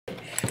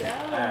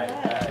Alright,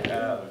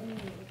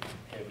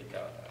 here we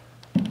go.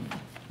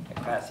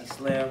 Classy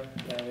Slim,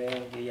 you know what I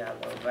mean? Give y'all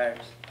a little verse.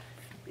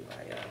 Be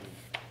like,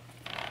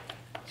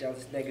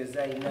 jealous niggas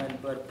ain't nothing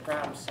but a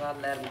problem, so I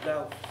let them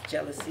go.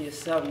 Jealousy is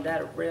something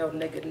that a real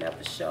nigga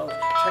never shows. Trade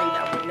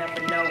I would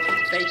never know.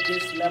 Fake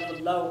this level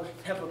low.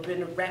 Never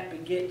been a rapper,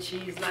 get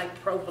cheese like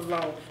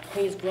provolone.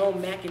 Queens grown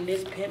Mac in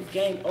this pimp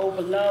game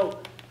overload.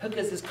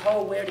 Hookers is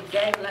cold, wear the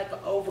game like an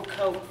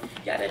overcoat.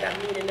 Y'all that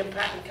I mean in them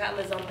poppin'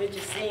 collars on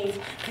bitches' scenes.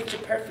 Picture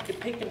perfect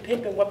depicting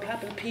pimpin' while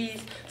poppin'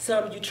 peas.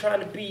 Something you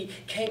tryna be,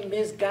 can't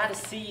miss, gotta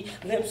see.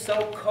 Limbs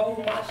so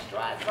cold, my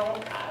strides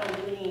on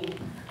Irene.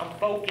 I'm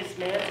focused,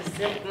 man, to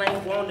simple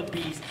ain't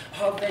wannabes.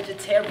 All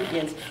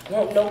vegetarians,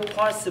 want no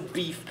parts of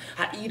beef.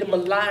 I eat them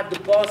alive, the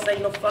boss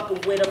ain't no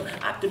fucking with them.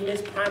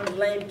 Optimist, prime,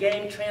 lame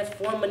game,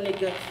 transformer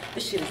nigga.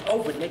 This shit is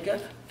over, nigga.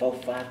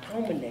 4-5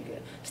 chroma nigga.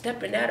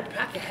 Stepping out of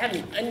pocket,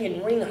 having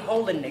onion ring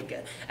hole a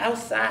nigga.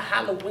 Outside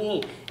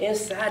Halloween,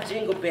 inside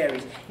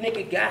jingleberries.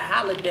 Nigga got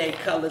holiday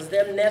colors,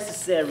 them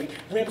necessary.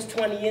 Rims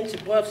 20 inch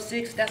above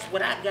 6, that's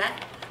what I got.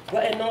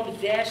 Button on the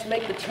dash,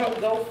 make the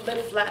trunk go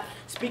flip-flop.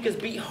 Speakers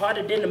beat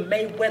harder than a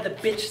Mayweather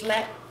bitch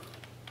slap.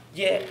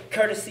 Yeah,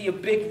 courtesy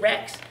of big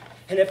racks.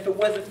 And if it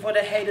wasn't for the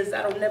haters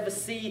I don't never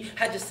see,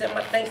 I just send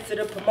my thanks to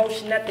the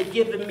promotion that they're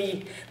giving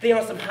me. They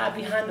on some high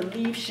behind the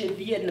leave shit,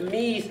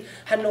 Vietnamese.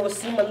 I know it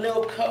seem a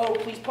little cold,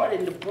 please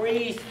pardon the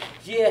breeze.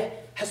 Yeah,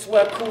 I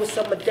swear I cool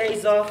some of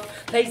days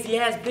off. Lazy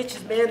ass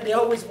bitches, man, they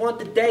always want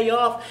the day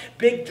off.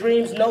 Big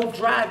dreams, no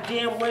drive,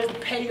 damn, where's the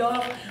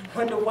payoff?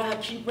 Wonder why I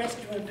keep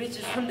rescuing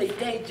bitches from their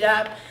day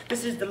job.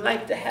 This is the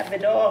life to have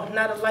it all,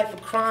 not a life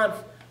of crime.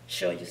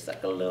 Sure, you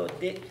suck a little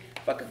dick,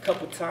 fuck a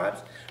couple times,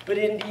 but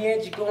in the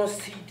end you're gonna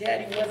see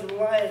daddy wasn't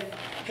lying.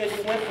 Cause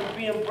you went from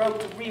being broke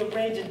to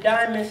rearranging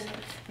diamonds.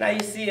 Now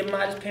you see it,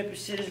 modest paper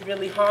shit is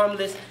really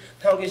harmless.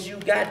 Long as you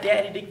got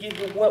daddy to give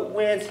you what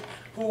wins,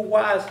 who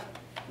was,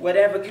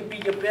 whatever could be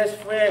your best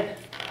friend.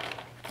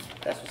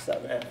 That's what's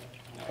up, man.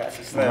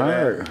 Classy Slim,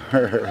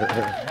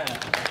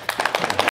 man.